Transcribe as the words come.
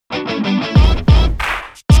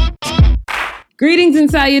Greetings and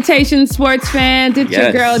salutations, sports fans. It's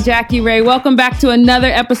your girl, Jackie Ray. Welcome back to another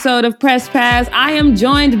episode of Press Pass. I am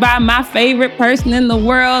joined by my favorite person in the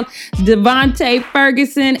world, Devontae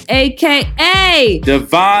Ferguson, a.k.a.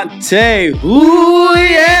 Devontae. Ooh,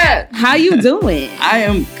 yeah. How you doing? I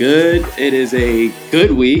am good. It is a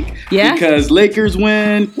good week. Yeah? Because Lakers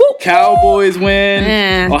win, Cowboys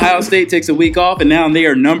win, Ohio State takes a week off, and now they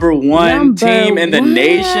are number one team in the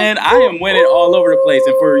nation. I am winning all over the place.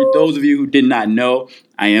 And for those of you who did not know,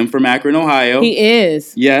 I am from Akron, Ohio. He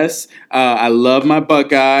is. Yes. I love my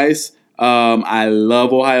Buckeyes. I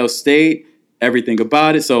love Ohio State, everything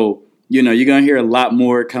about it. So, you know, you're going to hear a lot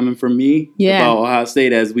more coming from me about Ohio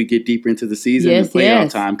State as we get deeper into the season and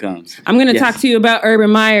playoff time comes. I'm going to talk to you about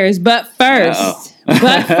Urban Myers, but first...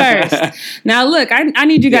 Now look, I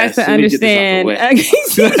need you guys to understand.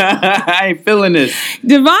 I ain't feeling this.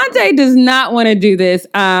 Devontae does not want to do this.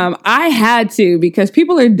 I had to because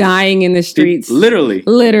people are dying in the streets. Literally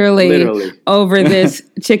over this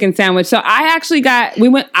chicken sandwich. So I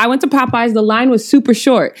went to Popeyes. The line was super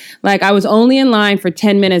short. Like I was only in line for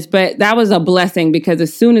 10 minutes, but that was a blessing because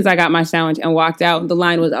as soon as I got my sandwich and walked out, the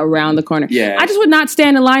line was around the corner. Yeah. I just would not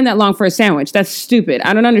stand in line that long for a sandwich. That's stupid.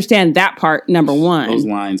 I don't understand that part, number one. Those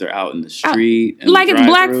lines are out in the street. Like it's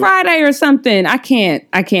Black Friday or something. I can't.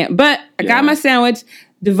 But I got my sandwich.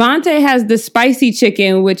 Devontae has the spicy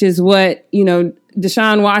chicken, which is what, you know,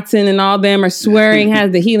 Deshaun Watson and all them are swearing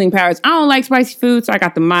has the healing powers. I don't like spicy food, so I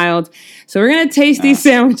got the mild. So we're going to taste these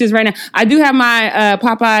sandwiches right now. I do have my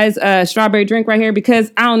Popeyes strawberry drink right here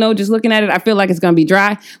because, I don't know, just looking at it, I feel like it's going to be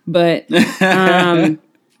dry. But that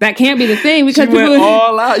can't be the thing. Because you went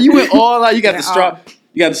all out. You went all out. You got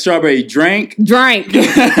You got the strawberry drink with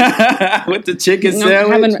the chicken sandwich.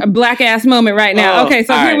 I'm having a black ass moment right now. Okay,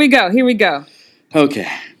 so here we go. Okay.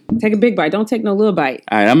 Take a big bite. Don't take no little bite.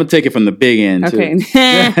 All right, I'm going to take it from the big end, too. Okay.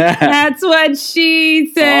 That's what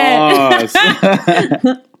she said.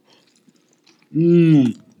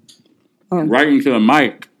 Right into the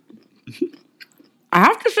mic. I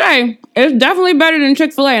have to say, it's definitely better than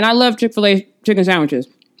Chick-fil-A, and I love Chick-fil-A chicken sandwiches.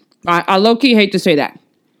 I low-key hate to say that.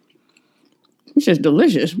 It's just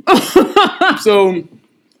delicious. So...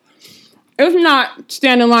 It's not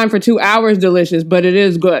stand in line for 2 hours delicious, but it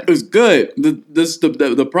is good. It's good.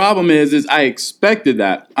 The problem is I expected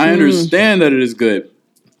that. I understand that it is good.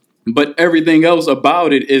 But everything else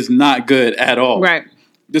about it is not good at all. Right.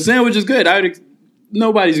 The sandwich is good.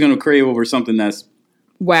 Nobody's going to crave over something that's...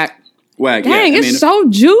 Whack. Dang, it's so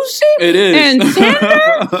juicy. It is. And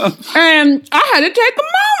tender. And I had to take a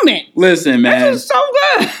moment. Listen, man. This is so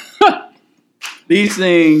good. These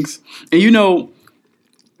things... And you know...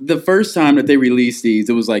 The first time that they released these,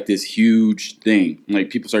 it was like this huge thing. Like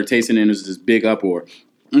people started tasting it and it was this big uproar.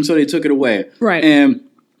 And so they took it away. Right. And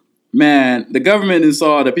man, the government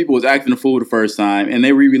saw that people was acting a fool the first time and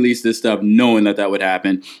they re-released this stuff knowing that would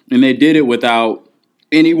happen. And they did it without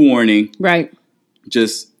any warning. Right.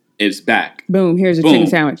 Just, it's back. Boom, here's a chicken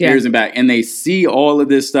sandwich. Yeah. Here's it back. And they see all of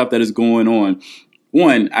this stuff that is going on.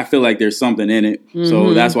 One, I feel like there's something in it. Mm-hmm.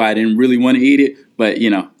 So that's why I didn't really want to eat it. But, you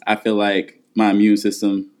know, I feel like my immune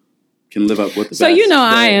system can live up with the best. You know,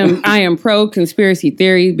 I am pro conspiracy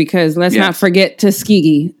theory because let's not forget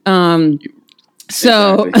Tuskegee.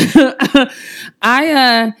 So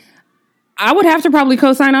I would have to probably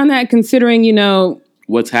co-sign on that, considering you know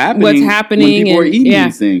what's happening when people are eating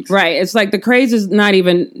these things. Right, it's like the craze is not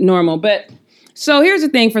even normal. But so here's the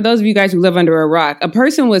thing: for those of you guys who live under a rock, a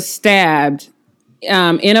person was stabbed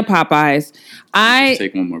in a Popeyes.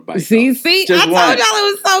 Take one more bite. See, I told y'all it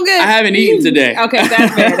was so good. I haven't eaten today. Okay,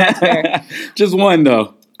 that's fair. Just one,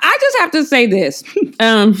 though. I just have to say this.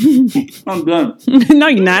 I'm done. No,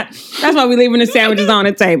 you're not. That's why we're leaving the sandwiches on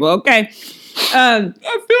the table, okay? I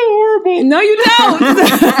feel horrible. No, you don't.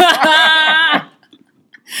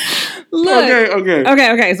 Look.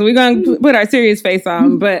 Okay. So we're going to put our serious face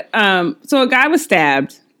on. But so a guy was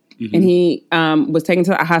stabbed. Mm-hmm. And he was taken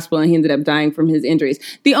to a hospital and he ended up dying from his injuries.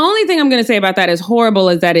 The only thing I'm going to say about that, as horrible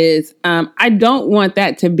as that is, I don't want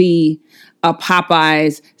that to be a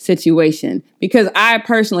Popeyes situation. Because I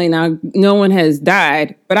personally, now no one has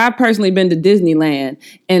died, but I've personally been to Disneyland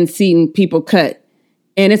and seen people cut.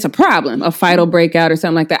 And it's a problem. A fight will break out or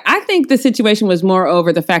something like that. I think the situation was more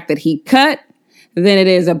over the fact that he cut than it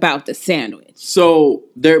is about the sandwich. So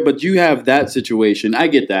but you have that situation. I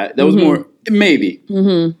get that. That was more, maybe.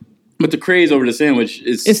 Mm-hmm. But the craze over the sandwich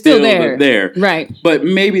is still there. Right. But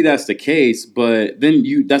maybe that's the case. But then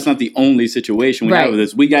that's not the only situation we have with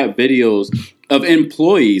this. We got videos of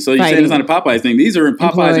employees. So you're saying it's not a Popeyes thing. These are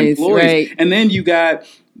Popeyes employees. Right. And then you got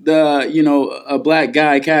a black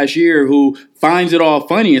guy cashier who finds it all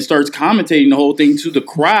funny and starts commentating the whole thing to the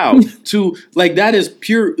crowd. To like that is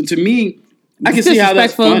pure to me. I can see how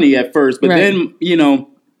that's funny at first, but then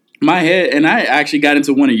my head, and I actually got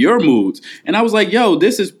into one of your moods, and I was like, "Yo,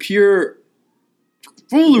 this is pure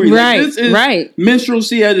foolery. Right, like, this is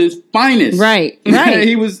minstrelsy at its finest." Right.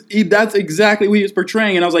 That's exactly what he was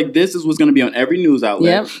portraying, and I was like, "This is what's going to be on every news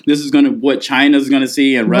outlet. Yep. This is what China's going to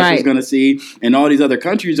see, and Russia's going to see, and all these other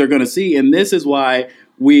countries are going to see, and this is why."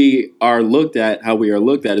 We are looked at how we are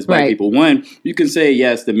looked at as black people. One, you can say,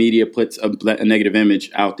 yes, the media puts a negative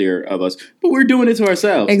image out there of us, but we're doing it to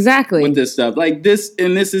ourselves. Exactly. With this stuff. Like this,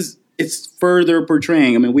 and it's further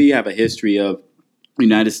portraying. I mean, we have a history of the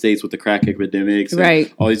United States with the crack epidemics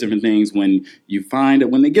and all these different things. When you find that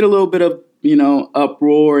when they get a little bit of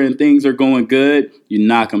uproar and things are going good, you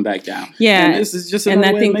knock them back down. Yeah. And this is just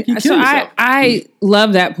another way to make you kill yourself. I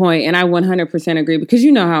love that point, and I 100% agree, because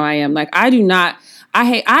you know how I am. Like, I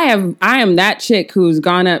am that chick who's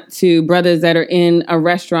gone up to brothers that are in a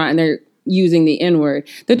restaurant and they're using the N-word.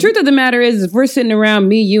 The truth of the matter is, if we're sitting around,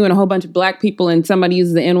 me, you, and a whole bunch of black people, and somebody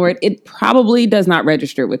uses the N-word, it probably does not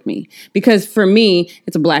register with me. Because for me,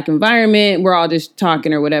 it's a black environment. We're all just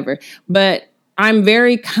talking or whatever. But I'm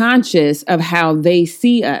very conscious of how they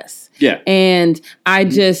see us. Yeah. And I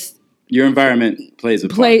just... Your environment plays a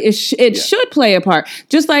part. It should play a part.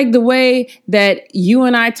 Just like the way that you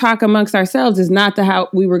and I talk amongst ourselves is not how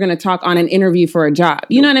we were going to talk on an interview for a job.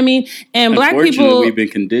 You know what I mean? And black people... we've been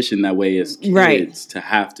conditioned that way as kids to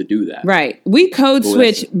have to do that. Right. We code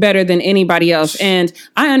switch better than anybody else. And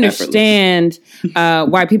I understand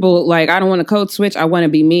why people like, I don't want to code switch. I want to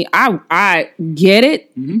be me. I get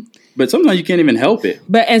it. Mm-hmm. But sometimes you can't even help it.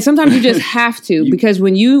 And sometimes you just have to, because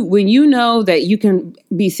when you know that you can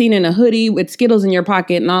be seen in a hoodie with Skittles in your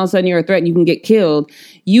pocket and all of a sudden you're a threat and you can get killed,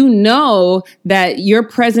 you know that your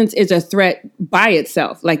presence is a threat by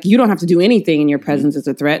itself. Like, you don't have to do anything and your presence is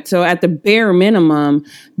a threat. So at the bare minimum,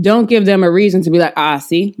 don't give them a reason to be like,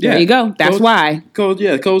 see, there you go. That's why. Code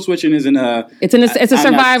switching isn't it's a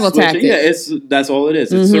survival tactic. Yeah, that's all it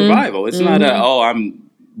is. It's survival. It's not I'm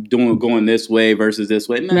going this way versus this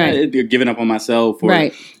way. You're giving up on myself or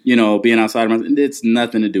being outside of myself. It's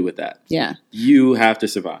nothing to do with that. Yeah, you have to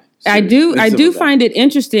survive. Seriously. I do find it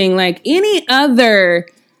interesting. Like, any other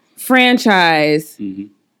franchise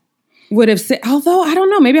would have said, although I don't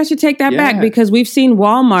know, maybe I should take that back, because we've seen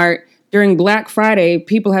Walmart during Black Friday,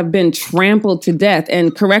 people have been trampled to death.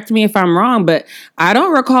 And correct me if I'm wrong, but I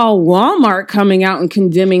don't recall Walmart coming out and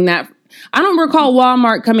condemning that. I don't recall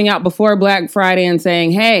Walmart coming out before Black Friday and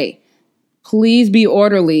saying, hey, please be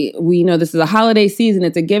orderly. We know this is a holiday season.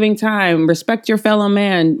 It's a giving time. Respect your fellow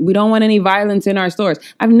man. We don't want any violence in our stores.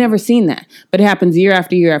 I've never seen that, but it happens year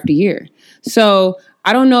after year after year. So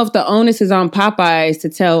I don't know if the onus is on Popeyes to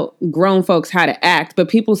tell grown folks how to act, but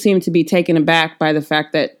people seem to be taken aback by the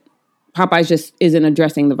fact that Popeyes just isn't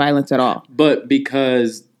addressing the violence at all. But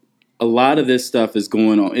because a lot of this stuff is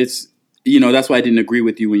going on, it's, that's why I didn't agree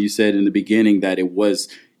with you when you said in the beginning that it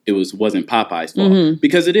wasn't Popeye's fault,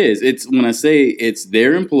 because it is. It's when I say it's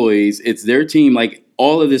their employees, it's their team, like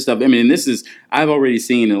all of this stuff. I mean, I've already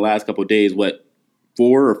seen in the last couple of days, 4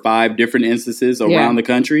 or 5 different instances around the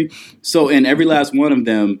country. So in every last one of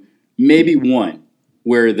them, maybe one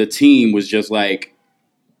where the team was just like,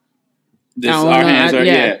 our hands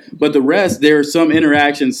are, But the rest, there's some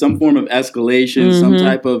interaction, some form of escalation, some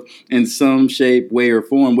type of, in some shape, way, or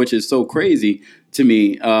form, which is so crazy to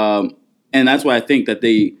me. And that's why I think that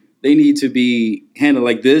they need to be handled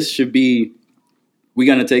like this. Should be, we're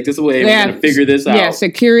going to take this away. We're going to figure this out. Yeah,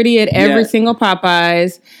 security at every single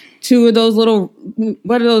Popeyes. 2 of those little,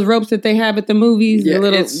 what are those ropes that they have at the movies? The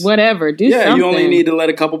little whatever. Do something. You only need to let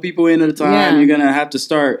a couple people in at a time. Yeah. You're going to have to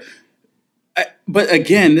start. But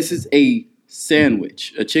again, this is a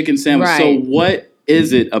sandwich, a chicken sandwich. Right. So what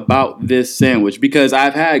is it about this sandwich? Because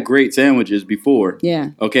I've had great sandwiches before. Yeah.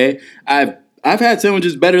 Okay. I've had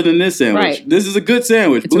sandwiches better than this sandwich. Right. This is a good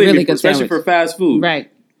sandwich. It's a really good especially sandwich. For fast food.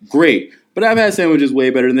 Right. Great. But I've had sandwiches way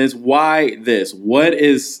better than this. Why this? What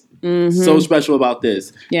is so special about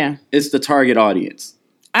this? Yeah. It's the target audience.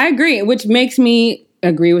 I agree, which makes me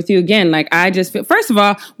agree with you again. Like, I just feel, first of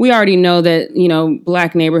all, we already know that,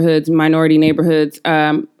 Black neighborhoods, minority neighborhoods,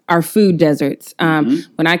 are food deserts.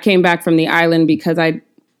 When I came back from the island, because I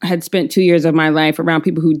had spent 2 years of my life around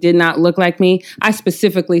people who did not look like me, I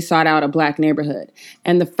specifically sought out a Black neighborhood.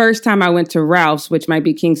 And the first time I went to Ralph's, which might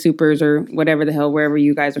be King Soopers or whatever the hell, wherever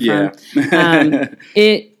you guys are from,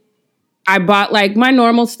 I bought like my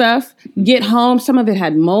normal stuff, get home. Some of it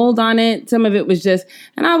had mold on it. Some of it was just,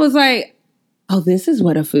 and I was like, oh, this is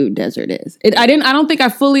what a food desert is. I don't think I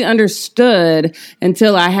fully understood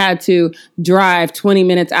until I had to drive 20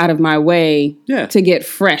 minutes out of my way to get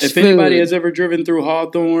fresh food. If anybody has ever driven through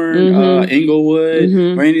Hawthorne, Inglewood,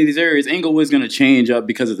 or any of these areas, Inglewood's going to change up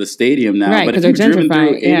because of the stadium now. Right, but if you've driven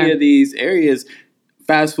through any of these areas,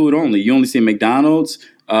 fast food only. You only see McDonald's,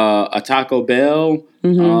 a Taco Bell,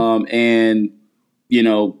 and, you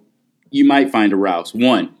know, you might find a Rouse.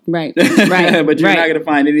 One. Right. But you're not going to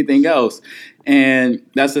find anything else. And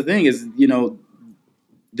that's the thing is, you know,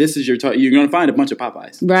 this is your you're going to find a bunch of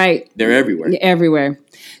Popeyes. Right. They're everywhere. Everywhere.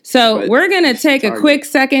 So we're going to take a quick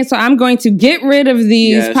second. So I'm going to get rid of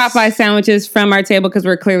these Popeye sandwiches from our table because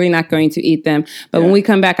we're clearly not going to eat them. But when we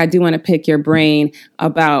come back, I do want to pick your brain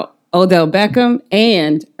about Odell Beckham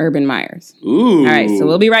and Urban Myers. Ooh. All right. So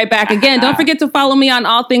we'll be right back. Again, don't forget to follow me on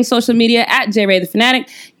all things social media at JRay the Fanatic.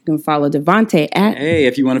 You can follow Devontae at... Hey,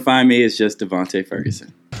 if you want to find me, it's just Devontae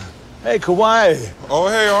Ferguson. Hey, Kawhi. Oh,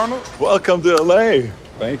 hey, Arnold. Welcome to LA.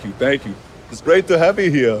 Thank you. It's great to have you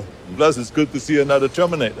here. Plus, it's good to see another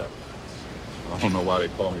Terminator. I don't know why they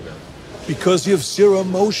call me that. Because you have zero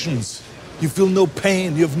emotions. You feel no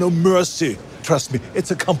pain. You have no mercy. Trust me, it's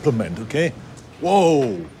a compliment, okay?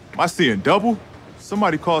 Whoa. Am I seeing double?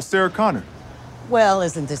 Somebody called Sarah Connor. Well,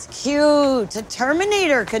 isn't this cute? A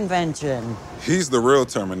Terminator convention. He's the real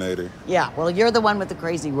Terminator. Yeah, well, you're the one with the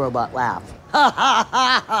crazy robot laugh.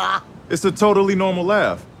 It's a totally normal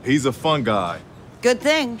laugh. He's a fun guy. Good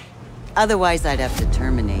thing. Otherwise, I'd have to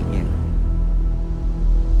terminate you.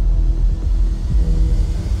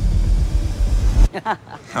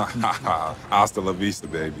 Hasta la vista,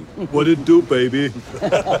 baby. What it do, baby?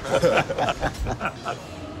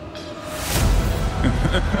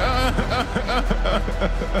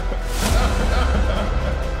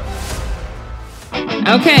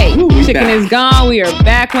 Okay, chicken is gone. We are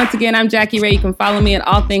back once again. I'm Jackie Ray. You can follow me at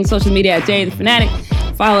all things social media at Jay the Fanatic.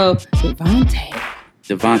 Follow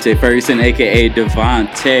Devontae Ferguson, a.k.a.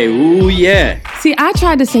 Devontae. Ooh, yeah. See, I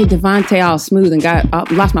tried to say Devontae all smooth and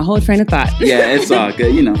lost my whole train of thought. Yeah, it's all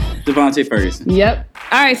good. You know, Devontae Ferguson. Yep.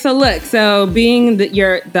 All right, so look. So being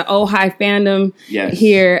the Ohio fandom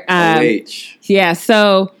here. OH. Yeah,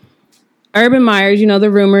 so Urban Myers, you know,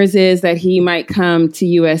 the rumors is that he might come to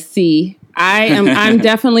USC. I'm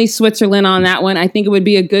definitely Switzerland on that one. I think it would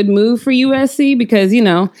be a good move for USC because, you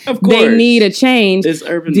know, they need a change. It's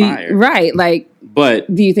Urban Meyer. Right. Like,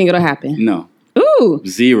 but do you think it'll happen? No. Ooh.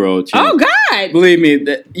 Zero chance. Oh, God. Believe me,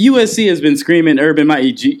 USC has been screaming Urban Meyer.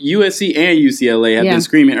 USC and UCLA have been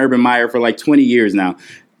screaming Urban Meyer for like 20 years now.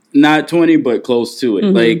 Not 20, but close to it.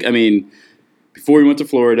 Like, I mean, before he went to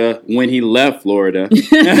Florida, when he left Florida,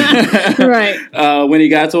 right? When he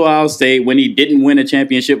got to Ohio State, when he didn't win a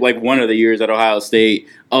championship like one of the years at Ohio State,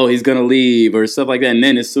 oh, he's going to leave or stuff like that. And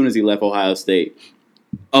then as soon as he left Ohio State,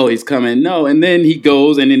 oh, he's coming. No. And then he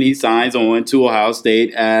goes and then he signs on to Ohio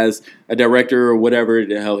State as a director or whatever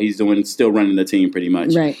the hell he's doing, still running the team pretty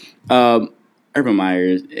much. Right. Urban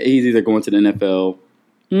Meyer, he's either going to the NFL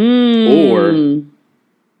or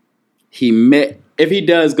if he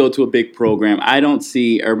does go to a big program, I don't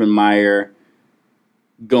see Urban Meyer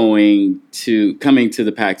coming to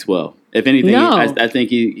the Pac-12. If anything, I think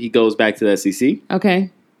he goes back to the SEC.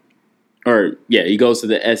 Okay. Or he goes to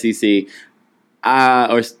the SEC.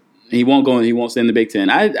 Or he won't go. He won't stay in the Big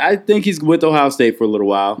Ten. I think he's with Ohio State for a little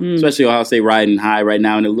while, especially Ohio State riding high right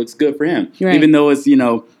now, and it looks good for him. Right. Even though it's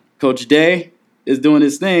Coach Day is doing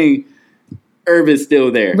his thing. Urban's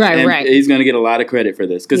still there. Right. He's going to get a lot of credit for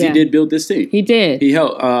this because he did build this team. He did. He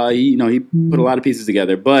helped. He put a lot of pieces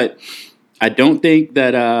together. But I don't think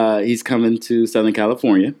that he's coming to Southern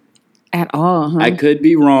California at all. Huh? I could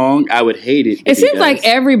be wrong. I would hate it. It seems like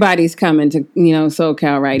everybody's coming to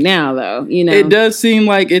SoCal right now, though. It does seem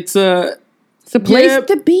like it's a place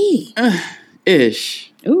to be.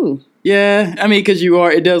 Ish. Ooh. Yeah, I mean, because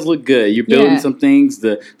it does look good. You're building some things.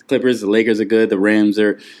 The Clippers, the Lakers are good. The Rams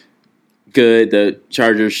are good. The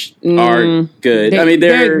Chargers are good. I mean,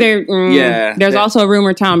 they're There's also a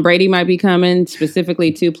rumor Tom Brady might be coming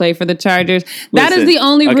specifically to play for the Chargers. That is the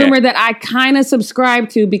only rumor that I kind of subscribe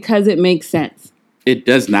to because it makes sense. It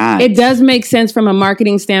does not. It does make sense from a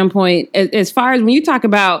marketing standpoint. As far as when you talk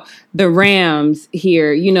about the Rams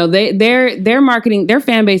here, their marketing, their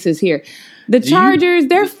fan base is here. The Chargers,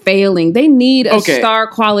 they're failing. They need a star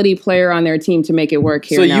quality player on their team to make it work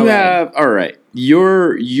here. So you have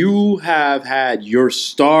you have had your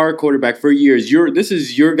star quarterback for years. This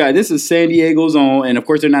is your guy. This is San Diego's own, and of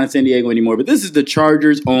course they're not in San Diego anymore. But this is the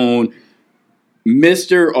Chargers' own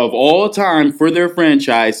Mr. of all time for their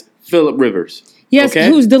franchise, Phillip Rivers. Yes,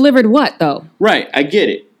 who's delivered what though? Right, I get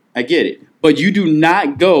it. But you do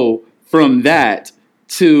not go from that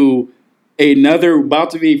to another about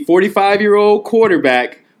to be 45-year-old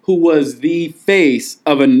quarterback who was the face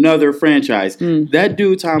of another franchise. That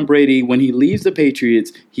dude, Tom Brady, when he leaves the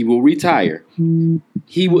Patriots, he will retire.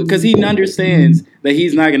 Because he understands that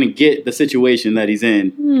he's not going to get the situation that he's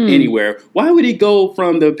in anywhere. Why would he go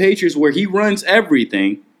from the Patriots where he runs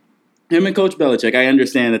everything? Him and Coach Belichick, I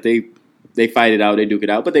understand that they fight it out, they duke it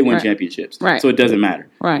out, but they win championships. Right. So it doesn't matter.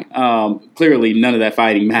 Right. Clearly, none of that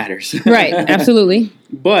fighting matters. Right. Absolutely.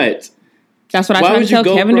 But that's what I try to tell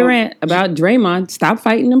Kevin Durant about Draymond. Stop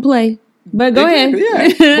fighting and play. But go ahead. Yeah.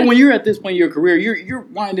 But when you're at this point in your career, you're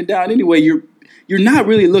winding down anyway. You're not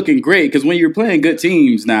really looking great because when you're playing good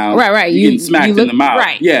teams now, right, you're getting smacked in the mouth.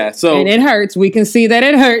 Right. Yeah. So and it hurts. We can see that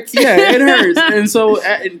it hurts. Yeah, it hurts. And so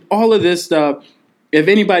all of this stuff, if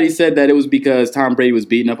anybody said that it was because Tom Brady was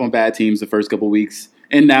beating up on bad teams the first couple of weeks,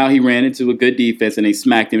 and now he ran into a good defense and they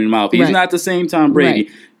smacked him in the mouth. He's not the same Tom Brady.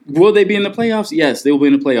 Right. Will they be in the playoffs? Yes, they will be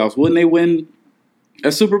in the playoffs. Wouldn't they win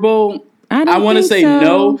a Super Bowl? I want to say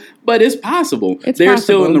no, but it's possible. They're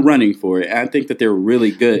still in the running for it. I think that they're really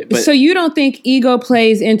good. But so you don't think ego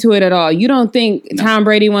plays into it at all? You don't think Tom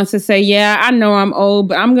Brady wants to say, yeah, I know I'm old,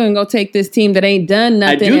 but I'm going to go take this team that ain't done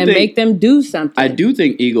nothing and make them do something? I do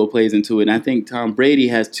think ego plays into it. And I think Tom Brady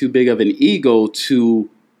has too big of an ego to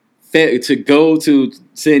go to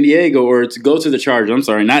San Diego or to go to the Chargers. I'm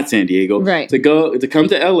sorry, not San Diego. Right. To come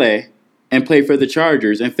to L.A., and play for the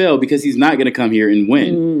Chargers and fail because he's not going to come here and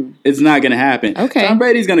win. It's not going to happen. Okay. Tom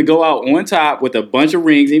Brady's going to go out on top with a bunch of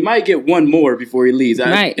rings. He might get one more before he leaves.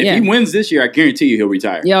 If he wins this year, I guarantee you he'll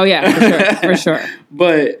retire. Oh, yeah, for sure.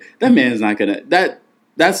 But that man's not going to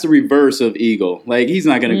 – that's the reverse of ego. Like, he's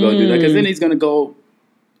not going to go do that because then he's going to go –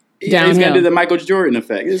 he's going to do the Michael Jordan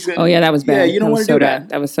effect. That was bad. Yeah, you don't want to do that.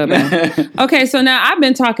 That was so bad. Okay, so now I've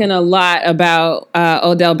been talking a lot about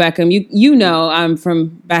Odell Beckham. You know I'm from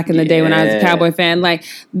back in the day when I was a Cowboy fan. Like,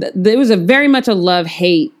 there was very much a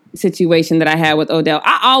love-hate situation that I had with Odell.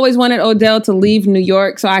 I always wanted Odell to leave New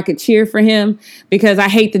York so I could cheer for him because I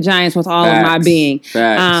hate the Giants with all of my being.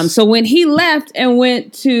 So when he left and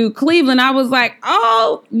went to Cleveland, I was like,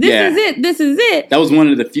 oh, this is it. That was one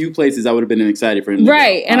of the few places I would have been excited for him to go,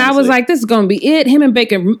 and I was like, this is going to be it. Him and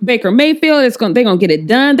Baker Mayfield, they're going to get it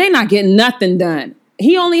done. They're not getting nothing done.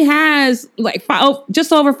 He only has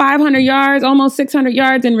just over 500 yards, almost 600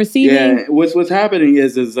 yards in receiving. Yeah, what's happening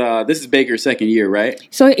is this is Baker's second year, right?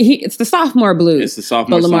 So it's the sophomore blues. It's the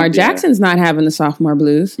sophomore. But Lamar Jackson's not having the sophomore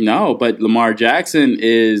blues. No, but Lamar Jackson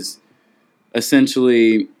is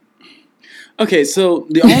essentially okay. So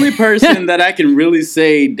the only person that I can really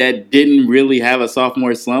say that didn't really have a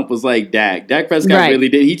sophomore slump was like Dak. Dak Prescott really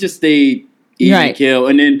did. He just stayed even kill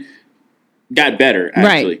and then got better.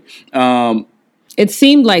 Actually. Right. It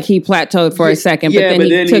seemed like he plateaued for a second, but then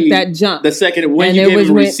he took that jump. The second when you gave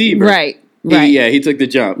him a receiver. Right. He took the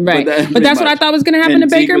jump. Right. But that's what I thought was going to happen to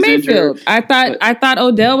Baker Mayfield. I thought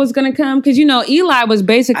Odell was going to come because, Eli was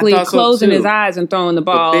basically closing his eyes and throwing the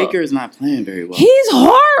ball. But Baker is not playing very well. He's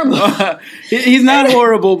horrible. He's not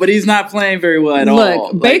horrible, but he's not playing very well at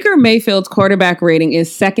all. Look, Baker Mayfield's quarterback rating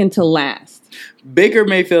is second to last. Baker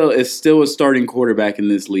Mayfield is still a starting quarterback in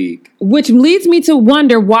this league. Which leads me to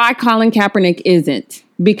wonder why Colin Kaepernick isn't.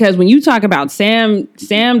 Because when you talk about Sam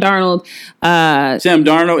Darnold... Sam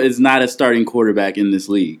Darnold is not a starting quarterback in this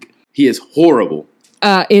league. He is horrible.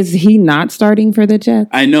 Is he not starting for the Jets?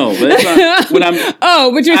 I know, but that's not what I'm...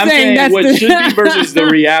 but you're saying that's what should be versus the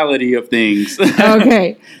reality of things.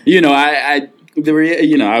 Okay.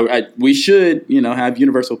 We should, have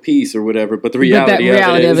universal peace or whatever, but the reality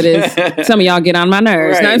of it is some of y'all get on my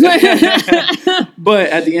nerves. Right. But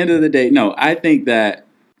at the end of the day, no, I think that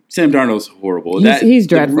Sam Darnold's horrible. He's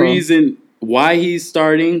dreadful. The reason why he's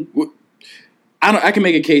starting, I can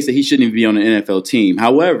make a case that he shouldn't even be on an NFL team.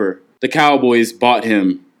 However, the Cowboys bought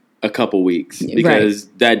him a couple weeks because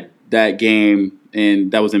that game,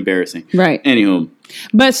 and that was embarrassing. Right. Anywho.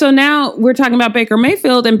 But so now we're talking about Baker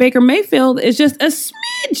Mayfield, and Baker Mayfield is just a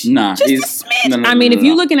smidge. Just a smidge. If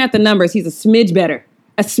you're looking at the numbers, he's a smidge better.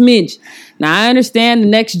 A smidge. Now, I understand the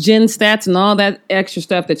next gen stats and all that extra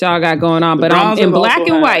stuff that y'all got going on, but in black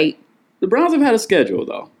and white. The Browns have had a schedule,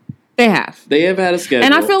 though. They have. They have had a schedule.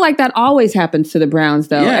 And I feel like that always happens to the Browns,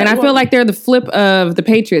 though. Yeah, I feel like they're the flip of the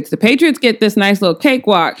Patriots. The Patriots get this nice little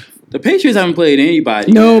cakewalk. The Patriots haven't played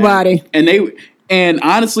anybody. Nobody. Man. And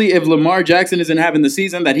honestly, if Lamar Jackson isn't having the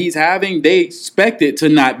season that he's having, they expect it to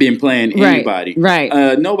not be playing anybody.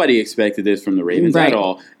 Right. Nobody expected this from the Ravens at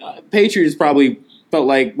all. Patriots probably felt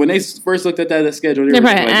like when they first looked at that schedule, they were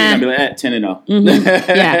like, we're going to be like at 10-0. Mm-hmm.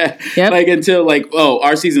 Yeah. Yep. Like until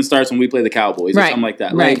our season starts when we play the Cowboys or something like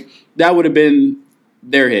that. Right. Like that would have been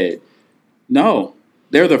their head. No.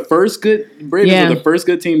 They're the first good. Ravens were the first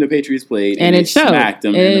good team the Patriots played, and it showed. Smacked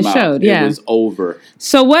them in the mouth. Showed. Yeah, it was over.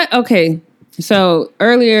 So what? Okay, so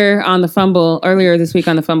earlier this week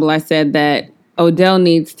on the fumble, I said that Odell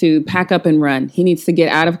needs to pack up and run. He needs to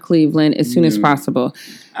get out of Cleveland as soon as possible.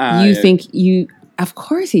 Of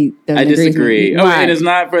course he doesn't. I disagree. And it's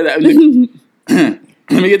not for that.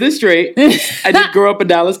 Let me get this straight. I did grow up a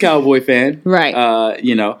Dallas Cowboy fan. Right.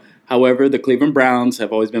 However, the Cleveland Browns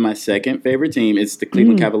have always been my second favorite team. It's the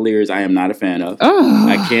Cleveland Cavaliers I am not a fan of. Oh.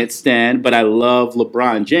 I can't stand, but I love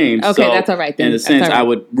LeBron James. Okay, that's all right then. In a sense, I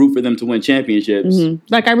would root for them to win championships. Mm-hmm.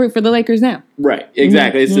 Like I root for the Lakers now. Right,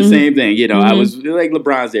 exactly. It's the same thing. I was like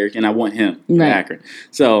LeBron's there, and I want him in Akron.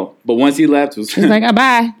 So, but once he left, it was like,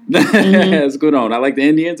 bye. It's good on. I like the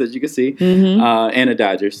Indians, as you can see, and the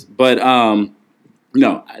Dodgers. But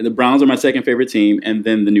no, the Browns are my second favorite team, and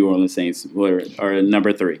then the New Orleans Saints are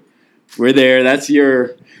number 3. We're there. That's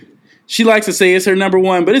your... She likes to say it's her number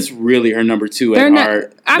 1, but it's really her number 2 at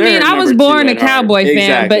heart. I was born a Cowboy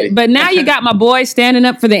fan, but now you got my boy standing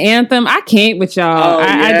up for the anthem. I can't with y'all.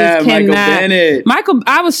 I just cannot. Michael Bennett.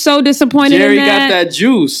 I was so disappointed Jerry in that. Got that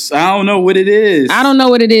juice. I don't know what it is. I don't know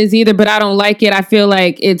what it is either, but I don't like it. I feel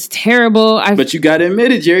like it's terrible. But you got to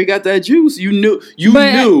admit it. Jerry got that juice. You knew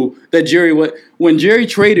that Jerry would... When Jerry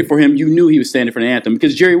traded for him, you knew he was standing for the anthem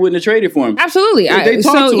because Jerry wouldn't have traded for him. Absolutely. They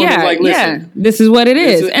talked to him like, listen, this is what it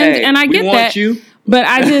is. And I get that. You. But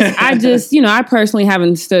I just, I personally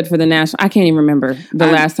haven't stood for the national. I can't even remember the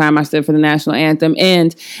last time I stood for the national anthem.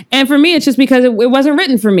 And for me, it's just because it wasn't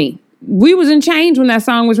written for me. We was in change when that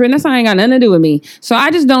song was written. That song ain't got nothing to do with me. So I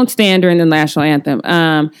just don't stand during the national anthem.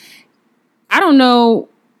 I don't know.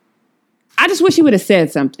 I just wish he would have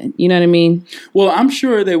said something. You know what I mean? Well, I'm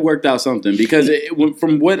sure they worked out something because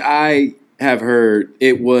from what I have heard,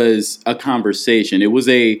 it was a conversation. It was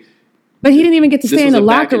a... But he didn't even get to stay in the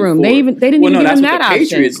locker room. They didn't even give him that option. That's what the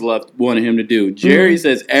Patriots wanted him to do. Jerry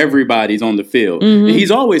says everybody's on the field. And he's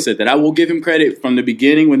always said that. I will give him credit from the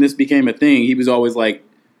beginning when this became a thing. He was always like,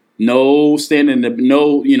 no standing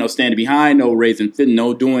behind, no raising,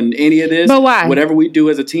 no doing any of this. But why? Whatever we do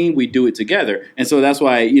as a team, we do it together. And so that's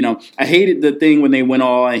why, I hated the thing when they went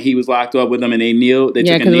all and he was locked up with them and they kneeled. They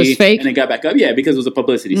took a knee. It was fake. And they got back up. Yeah, because it was a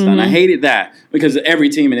publicity stunt. I hated that because every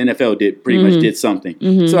team in the NFL pretty much did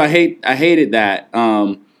something. So I hated that.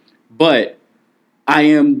 But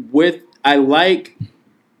I like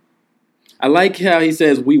how he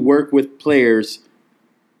says we work with players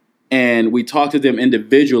and we talk to them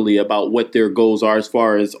individually about what their goals are as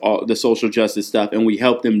far as all the social justice stuff, and we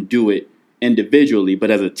help them do it individually. But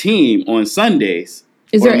as a team on Sundays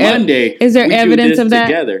Monday, is there evidence of that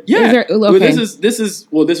together? Yeah. Well, this is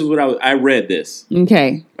what I read this.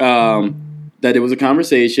 Okay. That it was a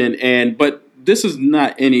conversation, but this is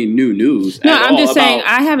not any new news. No, I'm just saying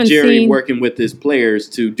I haven't seen Jerry working with his players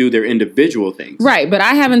to do their individual things. Right, but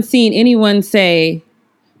I haven't seen anyone say.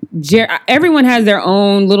 Everyone has their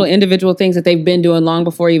own little individual things that they've been doing long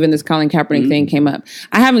before even this Colin Kaepernick thing came up.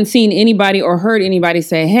 I haven't seen anybody or heard anybody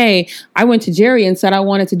say, hey, I went to Jerry and said I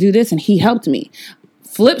wanted to do this and he helped me.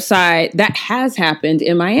 Flip side, that has happened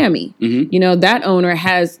in Miami. That owner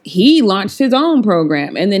he launched his own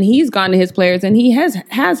program and then he's gone to his players and he has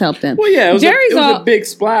helped them. Well, yeah, it was a big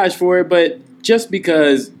splash for it, but just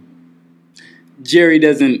because Jerry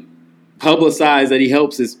doesn't publicize that he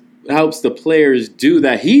helps the players do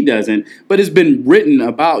that, he doesn't, but it's been written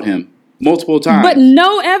about him multiple times. But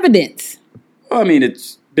no evidence. Well, I mean,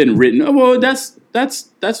 it's been written. Well, that's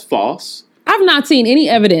false. I've not seen any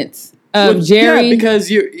evidence of Jerry. Yeah,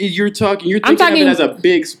 because you're thinking of it as a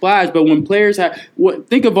big splash, but when players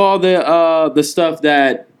think of all the stuff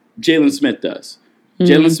that Jalen Smith does.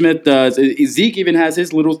 Jalen Smith does. Zeke even has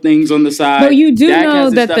his little things on the side. But you do know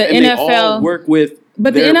that the NFL they all work with.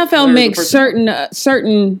 But the NFL makes certain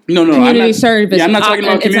community service. Yeah, I'm not talking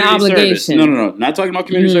about community service. No, not talking about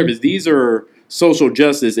community service. These are social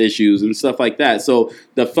justice issues and stuff like that. So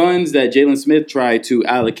the funds that Jalen Smith tried to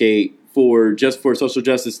allocate for social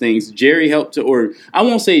justice things, Jerry helped or I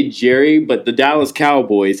won't say Jerry, but the Dallas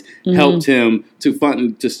Cowboys helped him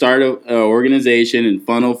to start an organization and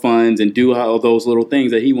funnel funds and do all those little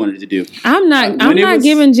things that he wanted to do. I'm not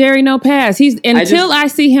giving Jerry no pass. I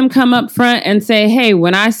see him come up front and say, "Hey,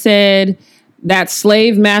 when I said that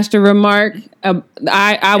slave master remark, I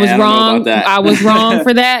was wrong. I was wrong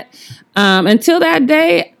for that." Until that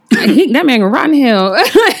day, that man can rot in hell.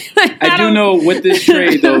 I do know with this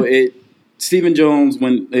trade though, Stephen Jones,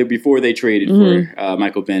 before they traded for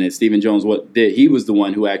Michael Bennett, Stephen Jones, he was the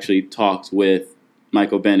one who actually talked with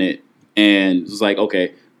Michael Bennett and was like,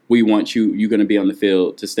 okay, we want you. You're going to be on the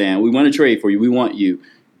field to stand. We want to trade for you. We want you.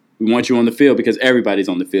 We want you on the field because everybody's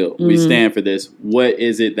on the field. We stand for this. What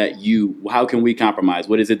is it that how can we compromise?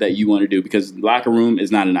 What is it that you want to do? Because locker room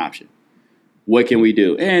is not an option. What can we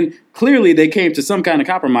do? And clearly they came to some kind of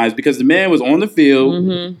compromise because the man was on the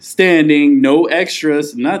field, standing, no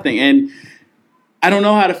extras, nothing. And I don't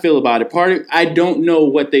know how to feel about it. I don't know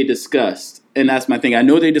what they discussed. And that's my thing. I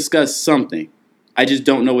know they discussed something. I just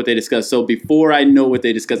don't know what they discussed. So before I know what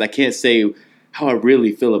they discussed, I can't say how I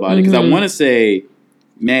really feel about it. Because I want to say,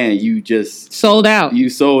 man, you just sold out. You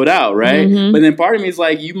sold out, right? But then part of me is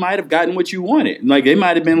like, you might have gotten what you wanted. Like, they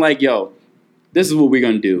might have been like, yo, this is what we're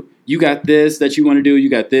going to do. You got this that you want to do. You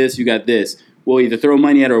got this. You got this. We'll either throw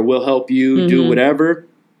money at it or we'll help you do whatever.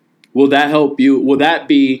 Will that help you? Will that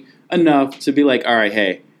be enough to be like, all right,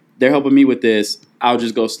 hey, they're helping me with this. I'll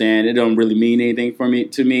just go stand. It don't really mean anything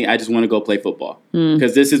to me. I just want to go play football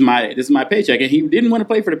because this is my paycheck. And he didn't want to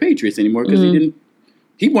play for the Patriots anymore because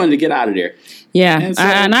he wanted to get out of there. Yeah,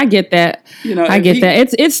 and I get that. I get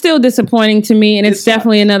that. It's still disappointing to me, and it's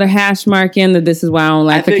definitely another hash mark in that this is why I don't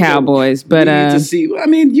like the Cowboys. But to see, I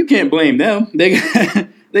mean, you can't blame them. They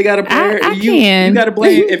got a player. I can. You got to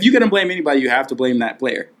blame. If you're gonna blame anybody, you have to blame that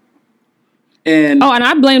player. And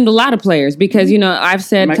I blamed a lot of players because I've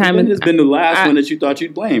said Michael time and has been the last one that you thought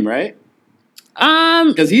you'd blame, right?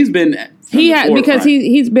 Because he's been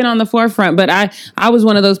he's been on the forefront. But I was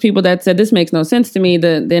one of those people that said this makes no sense to me.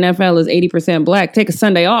 The NFL is 80% black. Take a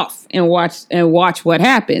Sunday off and watch what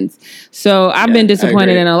happens. So I've been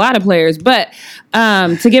disappointed in a lot of players. But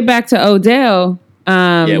to get back to Odell.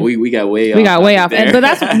 We got way off. We got way off.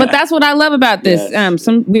 But that's what I love about this. Yes.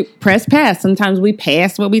 We press pass. Sometimes we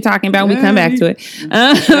pass what we're talking about and we come back to it.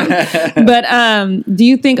 But do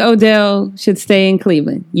you think Odell should stay in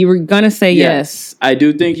Cleveland? You were gonna say yes. I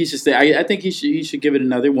do think he should stay. I think he should give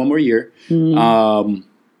it one more year. I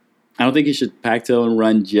don't think he should Pac-tail and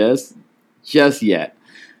run just yet.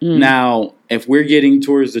 Now, if we're getting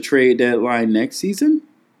towards the trade deadline next season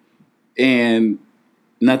and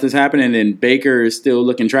nothing's happening and Baker is still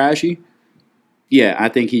looking trashy, I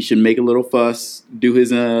think he should make a little fuss, do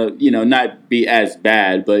his, not be as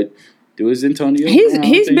bad, but do his Antonio Brown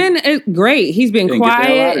He's thing. Been great. He's been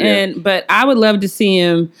quiet, but I would love to see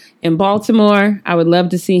him in Baltimore. I would love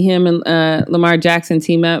to see him and Lamar Jackson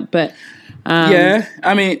team up, but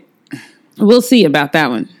I mean, we'll see about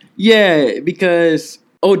that one. Yeah, because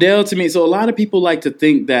Odell to me, so a lot of people like to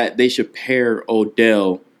think that they should pair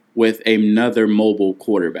Odell with another mobile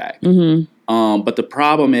quarterback. But the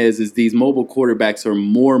problem is these mobile quarterbacks are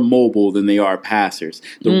more mobile than they are passers.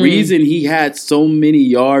 The reason he had so many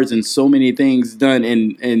yards and so many things done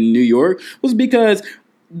in New York was because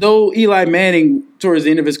though Eli Manning towards the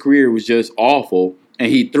end of his career was just awful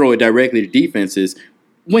and he'd throw it directly to defenses,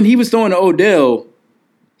 when he was throwing to Odell,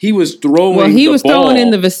 he was throwing the ball. Throwing in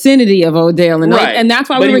the vicinity of Odell. And that's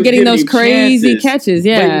why we were getting those crazy catches.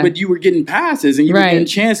 Yeah. But you were getting passes and you were getting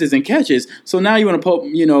chances and catches. So now you want to poke,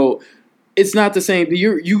 it's not the same.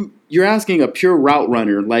 You're asking a pure route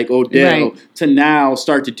runner like Odell to now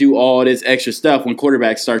start to do all this extra stuff when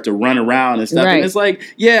quarterbacks start to run around and stuff. And it's like,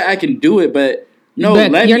 I can do it, but no,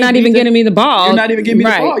 you're not even getting me the ball. You're not even giving me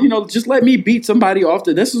the ball. Just let me beat somebody off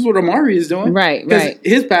this is what Amari is doing. Right.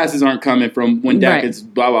 His passes aren't coming from when Dak gets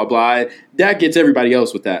blah, blah, blah. Dak gets everybody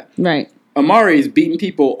else with that. Right. Amari is beating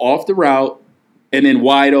people off the route and then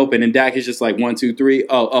wide open, and Dak is just like 1, 2, 3.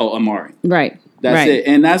 Oh, Amari. Right. That's it.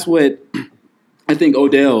 And that's what I think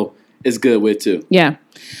Odell is good with too. Yeah.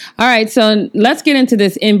 All right, so let's get into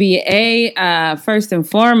this NBA. First and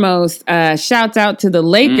foremost, shouts out to the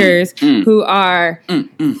Lakers who are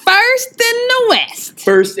first in the West.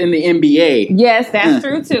 First in the NBA. Yes, that's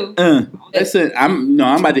true too. Listen, I'm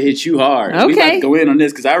about to hit you hard. Okay. We about to go in on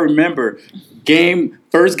this because I remember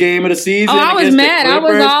first game of the season. Oh, I was mad. I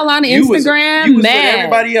was all on Instagram you was mad.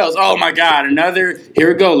 Everybody else. Oh my God, here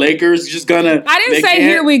we go. Lakers just gonna. I didn't say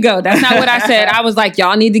here we go. That's not what I said. I was like,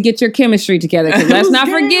 y'all need to get your chemistry together because let's not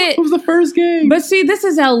forget. It was the first game. But see, this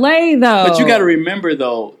is LA though. But you got to remember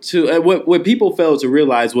though, what people failed to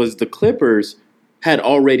realize was the Clippers had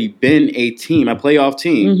already been a playoff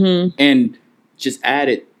team, and just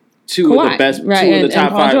added two of the best, two of the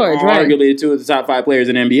top five, arguably two of the top 5 players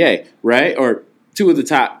in the NBA, right? Or two of the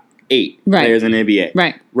top 8 players in the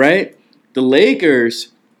NBA, right? The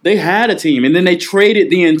Lakers, they had a team, and then they traded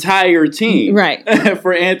the entire team,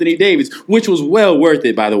 for Anthony Davis, which was well worth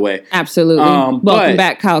it, by the way. Absolutely. Welcome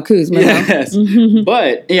back, Kyle Kuzma. Yes,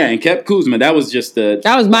 but and kept Kuzma. That was just that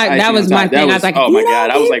was my thing. I was like, oh my God,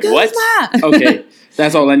 I was like, what? Okay.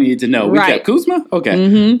 That's all I needed to know. We kept Kuzma?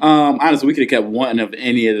 Okay. Honestly, we could have kept one of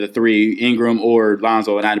any of the 3, Ingram or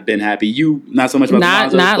Lonzo, and I'd have been happy. You, not so much about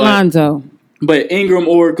Lonzo. Not Lonzo. But Ingram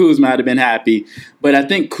or Kuzma would have been happy. But I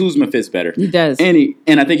think Kuzma fits better. He does. And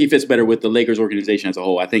I think he fits better with the Lakers organization as a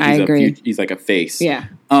whole. I think he's like a face. Yeah.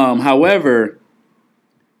 However,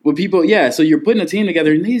 with people, so you're putting a team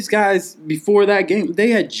together, and these guys, before that game, they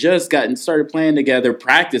had just started playing together,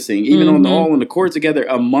 practicing, even on the court together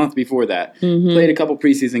a month before that. Played a couple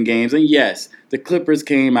preseason games, and yes, the Clippers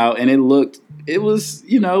came out, and it was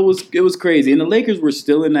crazy, and the Lakers were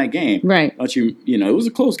still in that game. Right. Don't you it was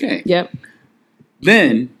a close game. Yep.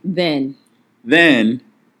 Then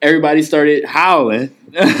everybody started howling.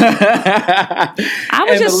 I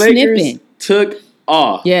was just snipping. Took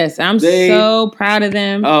off. Yes, I'm so proud of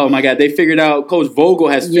them. Oh my God, they figured out. Coach Vogel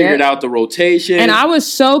has figured out the rotation, and I was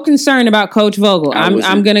so concerned about Coach Vogel.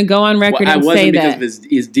 I'm going to go on record and say that because of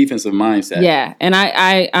his defensive mindset. Yeah, and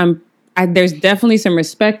I'm there's definitely some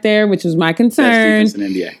respect there, which was my concern. Best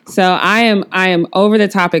defense in NBA. So I am over the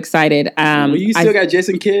top excited. You still got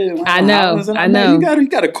Jason Kidd. I know. You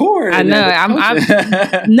got a core. I know.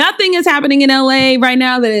 Nothing is happening in LA right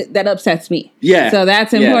now that upsets me. Yeah. So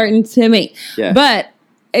that's important to me. Yeah. But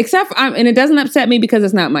and it doesn't upset me because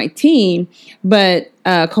it's not my team. But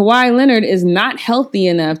Kawhi Leonard is not healthy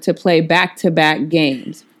enough to play back-to-back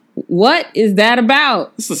games. What is that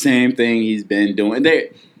about? It's the same thing he's been doing.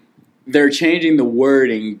 They're changing the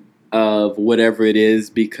wording of whatever it is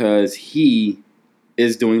because he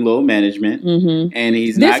is doing load management, and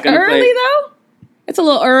he's not going to play. This early, though? It's a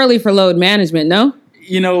little early for load management, no?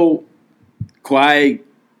 Kawhi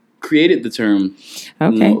created the term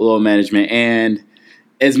load management, and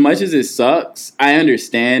as much as it sucks, I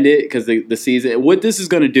understand it because the season. What this is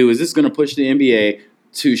going to do is this is going to push the NBA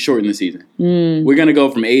to shorten the season. We're going to go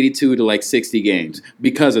from 82 to like 60 games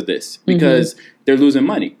because of this, because they're losing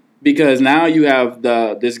money. Because now you have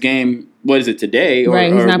this game, what is it, today or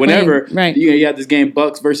whenever. Right. You have this game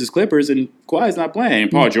Bucks versus Clippers, and Kawhi's not playing.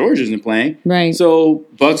 Paul George isn't playing. Right. So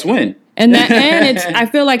Bucks win. And I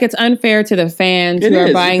feel like it's unfair to the fans who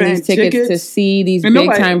are buying these tickets to see these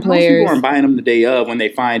big-time players. Most people aren't buying them the day of when they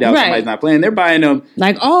find out somebody's not playing. They're buying them.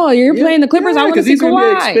 Like, oh, you're playing the Clippers? I want to see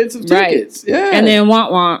Kawhi. Because these are expensive tickets. Right. Yeah. And then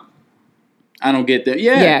womp. I don't get that.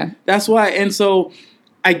 Yeah. That's why. And so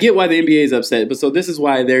I get why the NBA is upset, but so this is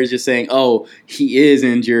why they're just saying, oh, he is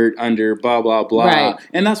injured under blah, blah, blah. Right.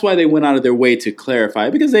 And that's why they went out of their way to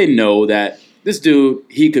clarify, because they know that this dude,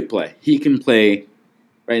 he could play. He can play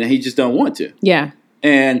right now. He just don't want to. Yeah.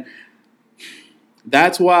 And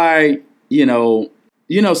that's why,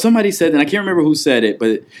 somebody said, and I can't remember who said it,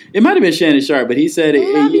 but it might have been Shannon Sharp, but he said,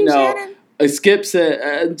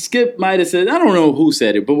 Skip might have said, I don't know who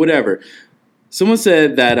said it, but whatever. Someone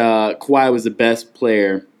said that Kawhi was the best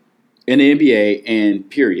player in the NBA, and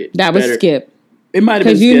period. That was Skip. It might have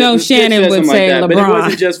been Skip. Because Shannon would say LeBron. But it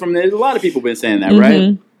wasn't just from there. A lot of people have been saying that,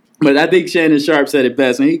 right? But I think Shannon Sharp said it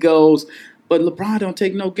best. And he goes, but LeBron don't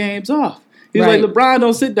take no games off. He was like, LeBron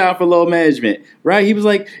don't sit down for load management, right? He was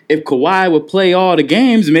like, if Kawhi would play all the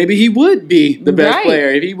games, maybe he would be the best player.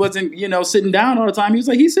 If he wasn't, sitting down all the time, he was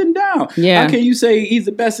like, he's sitting down. Yeah. How can you say he's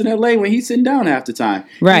the best in LA when he's sitting down half the time?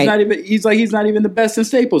 Right. He's not even the best in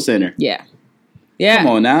Staples Center. Yeah. Yeah. Come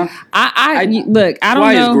on now. Look, I don't know.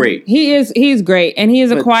 Kawhi is great. He's great. And he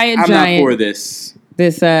is a quiet giant. I'm not for this.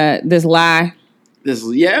 This lie. It's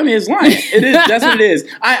lying. It is. That's what it is.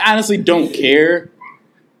 I honestly don't care.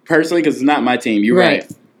 Personally, because it's not my team. You're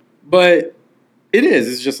right. But it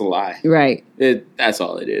is. It's just a lie. Right. That's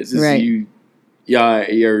all it is. It's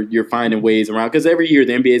you're finding ways around. Because every year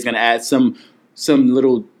the NBA is going to add some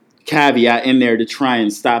little caveat in there to try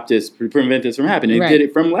and stop this, prevent this from happening. They did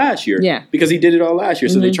it from last year. Yeah. Because he did it all last year.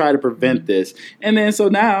 So they try to prevent this. And then so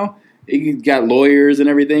now it got lawyers and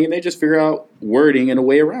everything, and they just figure out wording and a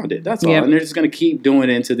way around it. That's all. And they're just going to keep doing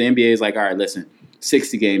it until the NBA is like, all right, listen,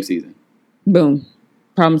 60-game season. Boom.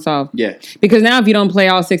 Problem solved. Yeah. Because now if you don't play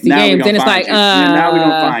all 60 games, then it's like, now we don't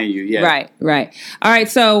find you. Yeah. Right. All right.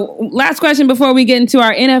 So last question before we get into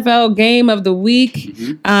our NFL game of the week.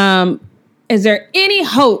 Is there any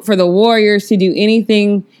hope for the Warriors to do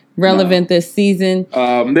anything relevant this season?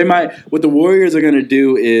 They might. What the Warriors are going to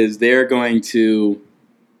do is they're going to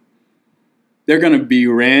be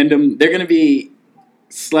random. They're going to be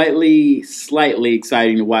slightly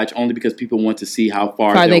exciting to watch, only because people want to see how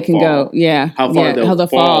far they can go. Yeah, how far they'll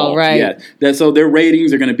fall. Right. Yeah. So their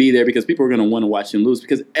ratings are going to be there because people are going to want to watch them lose,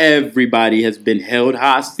 because everybody has been held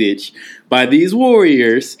hostage by these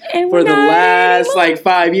Warriors for the last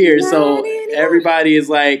 5 years. So everybody is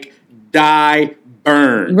like, die,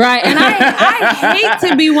 burn. Right. And I hate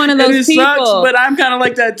to be one of those people. Sucks, but I'm kind of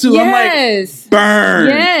like that too. Yes. I'm like, burn.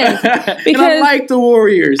 Yes. Because I like the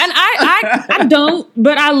Warriors. And I don't,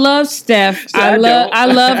 but I love Steph. So I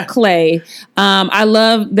love Clay. I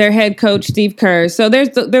love their head coach, Steve Kerr. So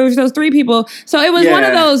there was those three people. So it was one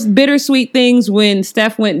of those bittersweet things when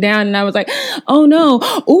Steph went down and I was like, oh no.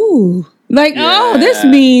 Ooh. Like, oh, this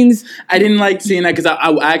means. I didn't like seeing that because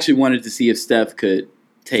I actually wanted to see if Steph could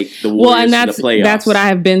take the Warriors to the playoffs. That's what I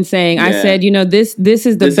have been saying. Yeah. I said, this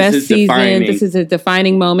is the best season. This is a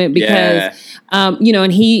defining moment because,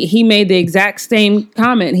 and he made the exact same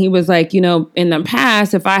comment. He was like, in the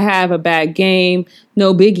past, if I have a bad game,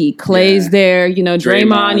 no biggie. Clay's there.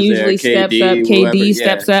 Draymond usually steps up. KD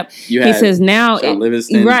steps up. He says now,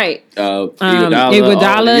 right?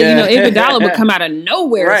 Iguodala. Iguodala would come out of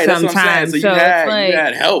nowhere sometimes. So he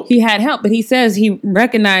had help. He had help, but he says he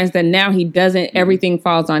recognized that now he doesn't. Everything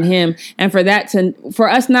falls on him, and for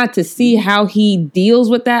us not to see how he deals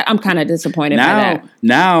with that, I'm kind of disappointed by that.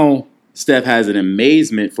 Now Steph has an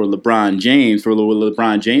amazement for LeBron James, for what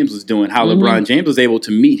LeBron James was doing, how LeBron James was able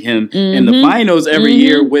to meet him in the finals every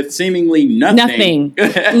year with seemingly nothing.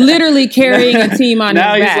 Literally carrying a team on his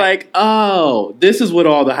back. Now he's like, oh, this is what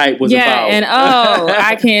all the hype was about. Yeah, and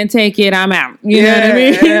I can't take it, I'm out. You know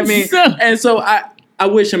what I mean? So I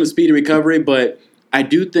wish him a speedy recovery, but I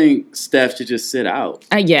do think Steph should just sit out.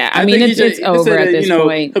 I mean, it's over at this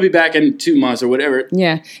point. He'll be back in 2 months or whatever.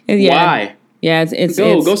 Yeah. Why? Yeah, it's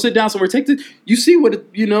go sit down somewhere. You see what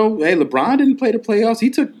hey, LeBron didn't play the playoffs.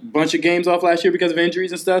 He took a bunch of games off last year because of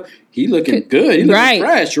injuries and stuff. He looking good. He looking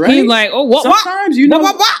fresh, right? He's like, oh, what? Sometimes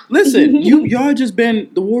what? Listen, y'all just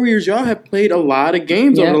been the Warriors. Y'all have played a lot of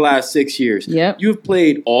games over the last 6 years. Yep. You've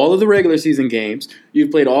played all of the regular season games.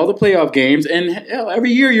 You've played all the playoff games, and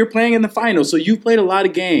every year you're playing in the finals. So you've played a lot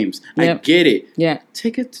of games. Yep. I get it. Yeah,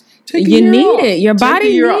 take a you year need off. it. Your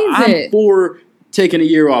body needs it. I'm for taking a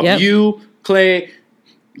year off. Yep. You, Clay,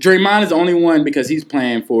 Draymond is the only one because he's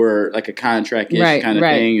playing for like a contract-ish kind of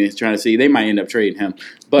thing. And he's trying to see they might end up trading him.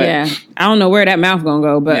 But I don't know where that mouth gonna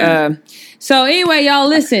go. But so anyway, y'all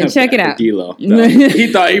listen, check it out. D'Lo. No,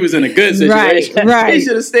 he thought he was in a good situation. Right. He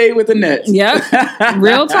should have stayed with the Nets. Yep.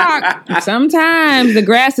 Real talk. Sometimes the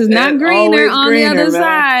grass is not greener on the other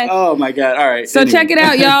side. Oh my God. All right. So check it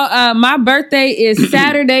out, y'all. My birthday is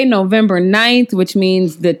Saturday, November 9th, which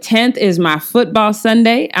means the 10th is my football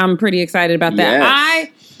Sunday. I'm pretty excited about that.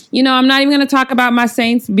 Yes. I'm not even going to talk about my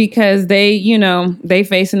Saints because they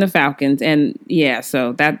facing the Falcons. And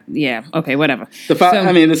okay, whatever.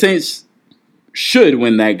 The Saints should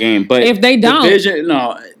win that game. But if they don't.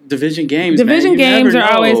 Division games. Division games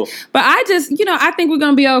are always. But I just, I think we're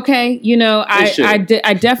going to be okay. I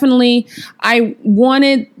definitely, I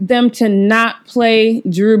wanted them to not play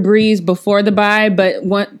Drew Brees before the bye,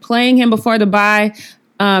 but playing him before the bye,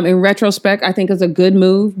 in retrospect, I think is a good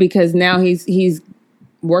move because now he's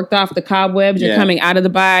worked off the cobwebs. You're coming out of the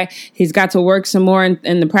bye. He's got to work some more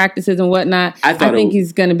in the practices and whatnot. I think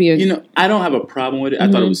he's going to be I don't have a problem with it.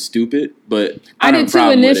 I thought it was stupid, but I did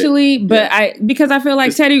too initially. But because I feel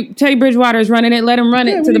like Teddy Bridgewater is running it. Let him run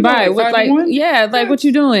it to the bye. What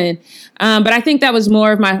you doing? But I think that was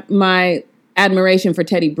more of my admiration for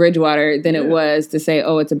Teddy Bridgewater than it was to say,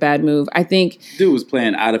 oh, it's a bad move. I think dude was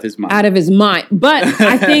playing out of his mind. But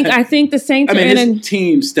I think the Saints his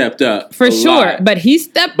team stepped up for sure. But he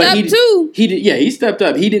stepped up too. He did. Yeah, he stepped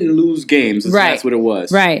up. He didn't lose games. Right. That's what it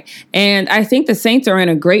was. Right. And I think the Saints are in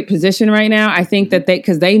a great position right now. I think that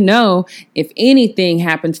because they know if anything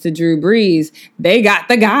happens to Drew Brees, they got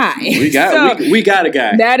the guy. We got a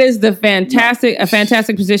guy. That is a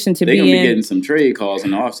fantastic position to be in. They're gonna be getting some trade calls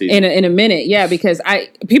in the offseason. In a minute. Yeah, because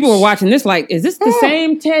people were watching this like, is this the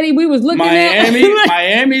same Teddy we was looking at?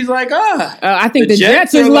 Miami's like, I think the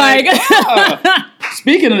Jets is like.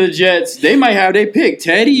 Speaking of the Jets, they might have their pick,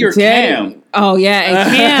 Teddy or Cam. Oh, yeah,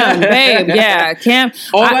 and Cam, babe, yeah, Cam.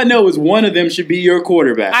 All I know is one of them should be your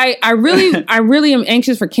quarterback. I really am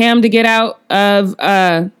anxious for Cam to get out of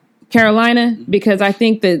Carolina because I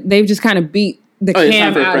think that they've just kind of beat the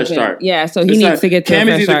Cam out of him. Yeah, so he needs to get to Cam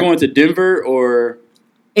a is either going to Denver or...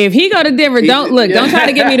 If he go to Denver, don't try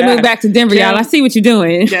to get me to move back to Denver, y'all. I see what you're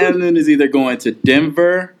doing. Camden is either going to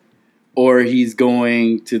Denver or he's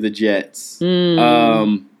going to the Jets.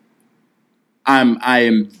 I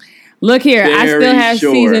am. Look here, I still have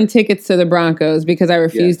season tickets to the Broncos because I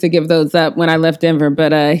refused to give those up when I left Denver.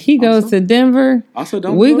 But he goes to Denver. Also,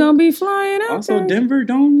 we're gonna be flying out. Also, Denver,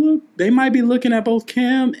 don't look. They might be looking at both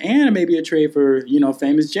Cam and maybe a trade for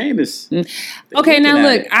famous Jameis. Okay, now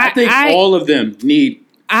look, I think all of them need.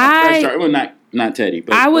 Well, not not Teddy.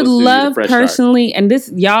 But I would love personally, and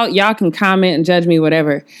this y'all can comment and judge me,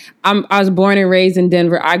 whatever. I was born and raised in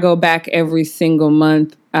Denver. I go back every single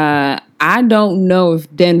month. I don't know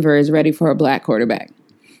if Denver is ready for a black quarterback.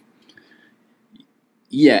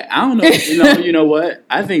 Yeah, I don't know. You know what?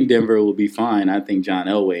 I think Denver will be fine. I think John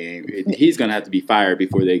Elway, he's going to have to be fired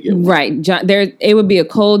before they get one. Right. It would be a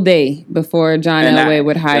cold day before John Elway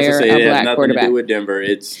would hire a black quarterback. To do with Denver.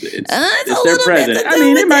 It's their president. I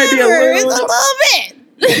mean, it might be a little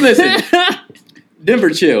bit. Listen, Denver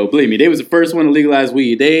chill. Believe me, they was the first one to legalize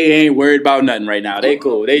weed. They ain't worried about nothing right now. They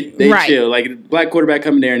cool. They chill. Like black quarterback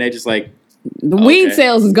coming there and they just like. The weed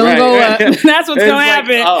sales is going to go up. That's what's going to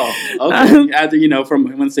happen. Okay. After,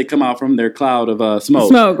 from once they come out from their cloud of smoke.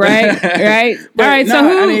 Smoke, right? Right? All right, so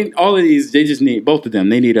I mean, all of these, they just need, both of them,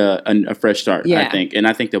 they need a fresh start, I think. And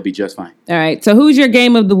I think they'll be just fine. All right. So who's your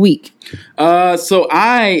game of the week? So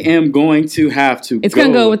I am going to have to It's going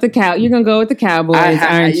to go with the You're going to go with the Cowboys,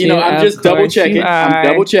 aren't you? I'm just double checking. I'm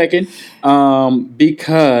double checking.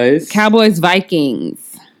 Because. Cowboys,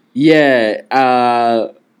 Vikings. Yeah.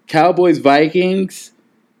 Cowboys Vikings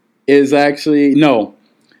is actually no.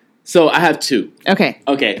 So I have two. Okay.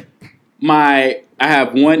 I have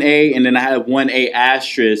 1A and then I have 1A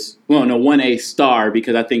asterisk. Well, no, 1A star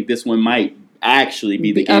because I think this one might actually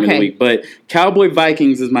be the game of the week. But Cowboy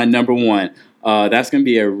Vikings is my number one. That's gonna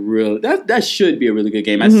be that should be a really good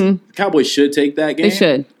game. Cowboys should take that game. They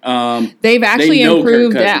should. They've actually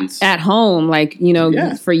improved at home,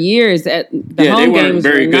 for years. At the home games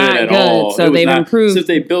very were good not at good, all. so they've improved since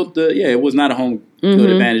they built it was not a home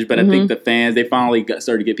field advantage. But I think the fans they finally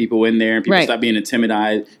started to get people in there, and people stopped being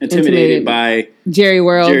intimidated by Jerry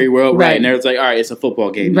World, right? And it's like, all right, it's a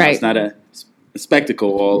football game. Right. It's not a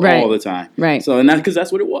spectacle all the time. Right. So, and that's because that's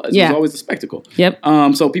what it was. Yeah. It was always a spectacle. Yep.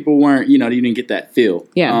 So people weren't, you didn't get that feel.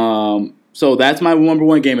 Yeah. So that's my number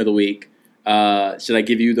one game of the week. Should I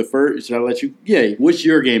give you the first? Should I let you? Yeah. What's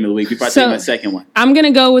your game of the week before I take my second one? I'm going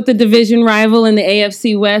to go with the division rival in the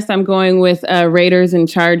AFC West. I'm going with Raiders and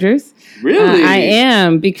Chargers. Really? I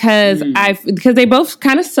am because they both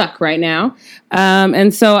kind of suck right now.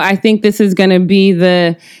 And so I think this is going to be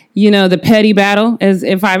the petty battle, as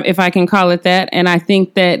if I can call it that. And I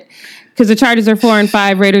think that because the Chargers are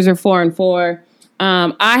 4-5, Raiders are 4-4.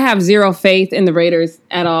 I have zero faith in the Raiders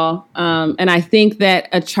at all. And I think that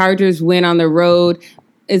a Chargers win on the road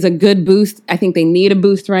is a good boost. I think they need a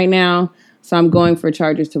boost right now. So I'm going for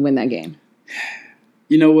Chargers to win that game.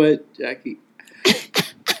 You know what, Jackie?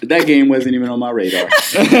 That game wasn't even on my radar.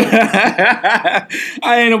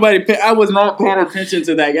 I was not paying attention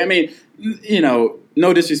to that game. I mean,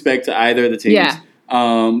 no disrespect to either of the teams. Yeah.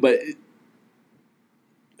 But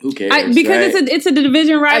who cares? Because it's a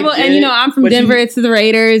division rival, and I'm from Denver. It's the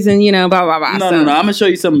Raiders, and blah blah blah. No. I'm gonna show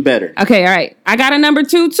you something better. Okay, all right. I got a number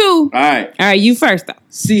 2 too. All right. You first though.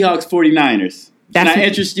 Seahawks 49ers. Can I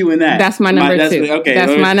interest you in that? That's my number 2. Okay.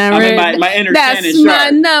 That's my number. My inner That's my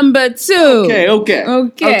number 2.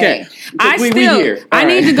 Okay. I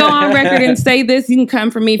need to go on record and say this. You can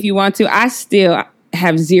come for me if you want to. I still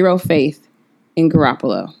have zero faith in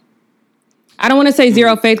Garoppolo. I don't want to say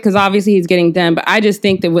zero faith because obviously he's getting done, but I just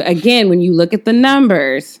think that, again, when you look at the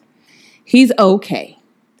numbers, he's okay.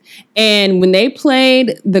 And when they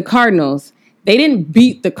played the Cardinals, they didn't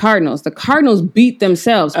beat the Cardinals. The Cardinals beat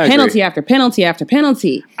themselves. Penalty after penalty after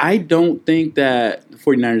penalty. I don't think that the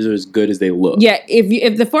 49ers are as good as they look. Yeah,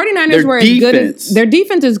 if the 49ers were as good as... Their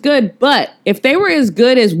defense is good, but if they were as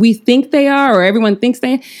good as we think they are or everyone thinks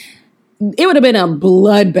they are, it would have been a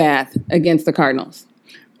bloodbath against the Cardinals.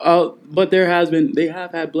 But they have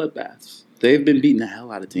had bloodbaths. They've been beating the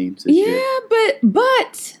hell out of teams this year. Yeah,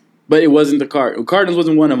 but it wasn't the Cardinals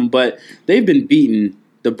wasn't one of them, but they've been beating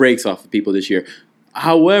the brakes off of people this year.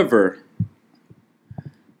 However,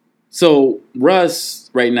 so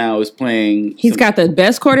Russ right now is playing. He's got the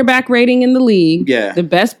best quarterback rating in the league. Yeah. The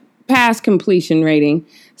best pass completion rating.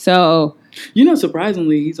 So,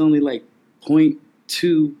 surprisingly, he's only like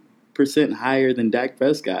 0.2% higher than Dak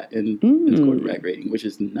Prescott in his quarterback rating, which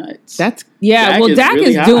is nuts. Dak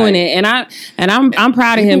is doing it, and I'm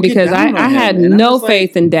proud of him because I had no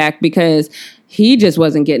faith in Dak because he just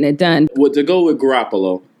wasn't getting it done. Well, to go with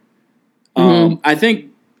Garoppolo, I think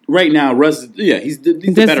right now Russ, he's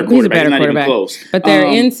the better quarterback. He's not even close. But they're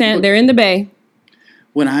in the Bay.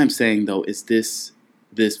 What I'm saying though is this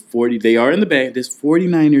 40. They are in the Bay. This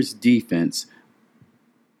 49ers defense.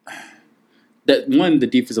 The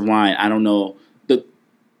defensive line, I don't know, the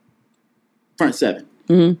front 7,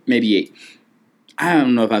 maybe 8. I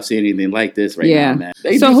don't know if I've seen anything like this now, man.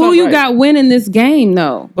 So who you got winning this game,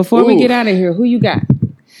 though? Before we get out of here, who you got?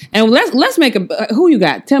 And let's make who you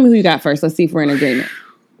got? Tell me who you got first. Let's see if we're in agreement.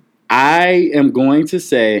 I am going to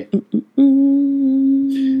say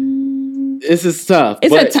this is tough.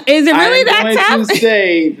 Is it really that tough? I'm going to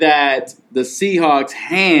say that the Seahawks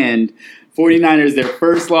hand 49ers their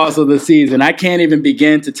first loss of the season. I can't even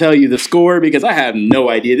begin to tell you the score because I have no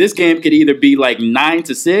idea. This game could either be like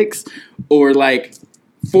 9-6 or like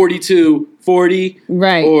 42-40.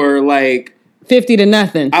 Right. Or like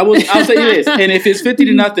 50-0. I'll say this, and if it's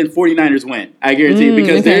 50-0, 49ers win. I guarantee you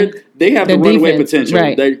because they have the runaway potential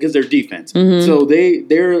because they're defense. Mm-hmm. So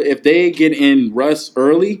if they get in Russ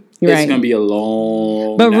early, it's going to be a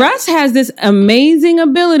long. But Russ has this amazing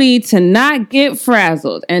ability to not get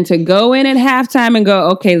frazzled and to go in at halftime and go,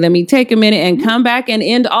 okay, let me take a minute and come back and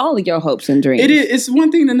end all of your hopes and dreams. It's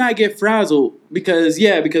one thing to not get frazzled because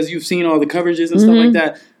you've seen all the coverages and stuff like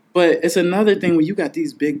that. But it's another thing when you got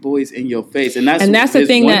these big boys in your face, and that's the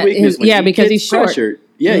thing because he's short. Pressured.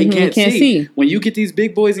 Yeah, he can't see. When you get these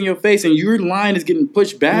big boys in your face and your line is getting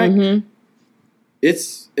pushed back,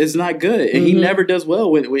 it's not good, and he never does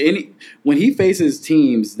well when he faces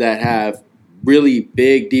teams that have really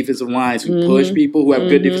big defensive lines who push people who have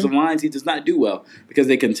good defensive lines. He does not do well because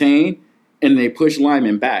they contain and they push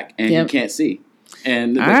linemen back, and he can't see.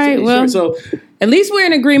 And all right, well, so at least we're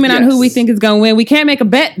in agreement on who we think is going to win. We can't make a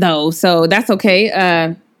bet though, so that's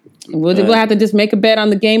okay. We'll have to just make a bet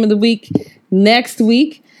on the game of the week next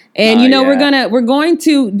week. And we're going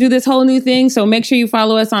to do this whole new thing. So make sure you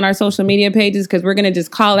follow us on our social media pages because we're going to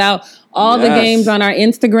just call out all the games on our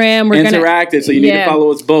Instagram. We're interactive, so you need to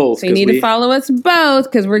follow us both. So you need to follow us both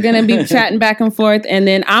because we're going to be chatting back and forth. And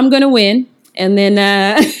then I'm going to win. And then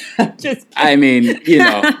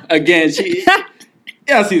again,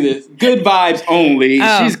 I see this. Good vibes only.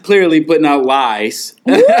 Oh. She's clearly putting out lies.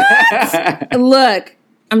 Look,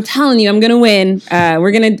 I'm telling you, I'm going to win.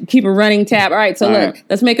 We're going to keep a running tab. All right, so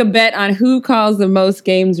let's make a bet on who calls the most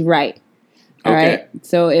games right. All right.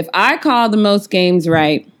 So if I call the most games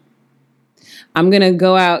right, I'm going to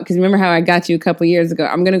go out, because remember how I got you a couple years ago?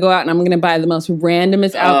 I'm going to go out and I'm going to buy the most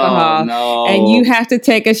randomest alcohol. Oh, no. And you have to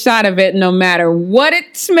take a shot of it no matter what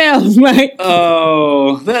it smells like.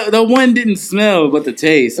 Oh, the one didn't smell, but the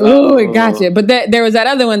taste. Oh, it got you. But there was that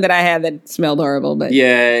other one that I had that smelled horrible. But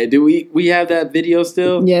yeah, do we have that video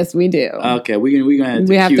still? Yes, we do. Okay, we're going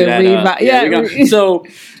to have to revive. Yeah. So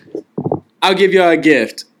I'll give you a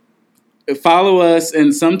gift. Follow us,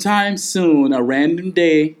 and sometime soon, a random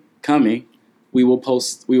day coming, we will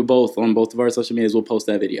both on both of our social medias, we'll post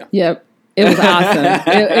that video. Yep. It was awesome.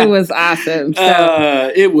 It was awesome.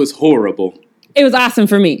 So, it was horrible. It was awesome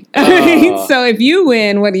for me. So if you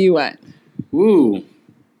win, what do you want? Ooh.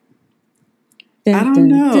 I don't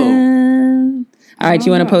know. All right,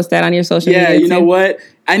 you want to post that on your social media? Yeah, you know what?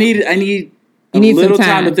 I need a little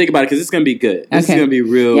time to think about it because it's going to be good. This is going to be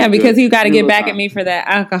real. Yeah, because you got to get back at me for that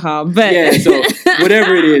alcohol. But yeah, so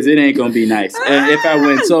whatever it is, it ain't going to be nice if I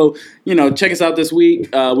win. So, check us out this week.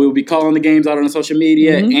 We will be calling the games out on social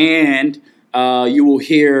media, and you will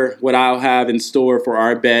hear what I'll have in store for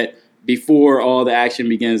our bet before all the action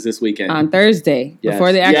begins this weekend. On Thursday. Yes.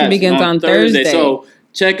 Before the action begins on Thursday. So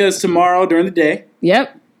check us tomorrow during the day.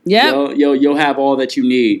 Yep. You'll have all that you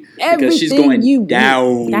need because she's going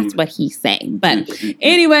down. That's what he's saying. But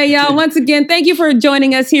anyway, y'all, once again, thank you for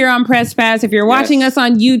joining us here on Press Pass. If you're watching us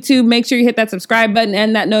on YouTube, make sure you hit that subscribe button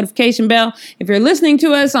and that notification bell. If you're listening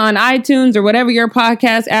to us on iTunes or whatever your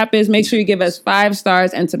podcast app is, make sure you give us 5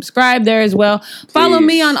 stars and subscribe there as well. Please. Follow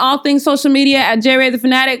me on all things social media at JRay the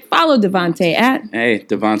Fanatic. Follow Devontae at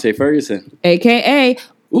Devontae Ferguson, aka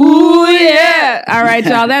Ooh, yeah. All right,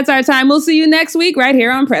 y'all. That's our time. We'll see you next week right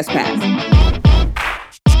here on Press Pass.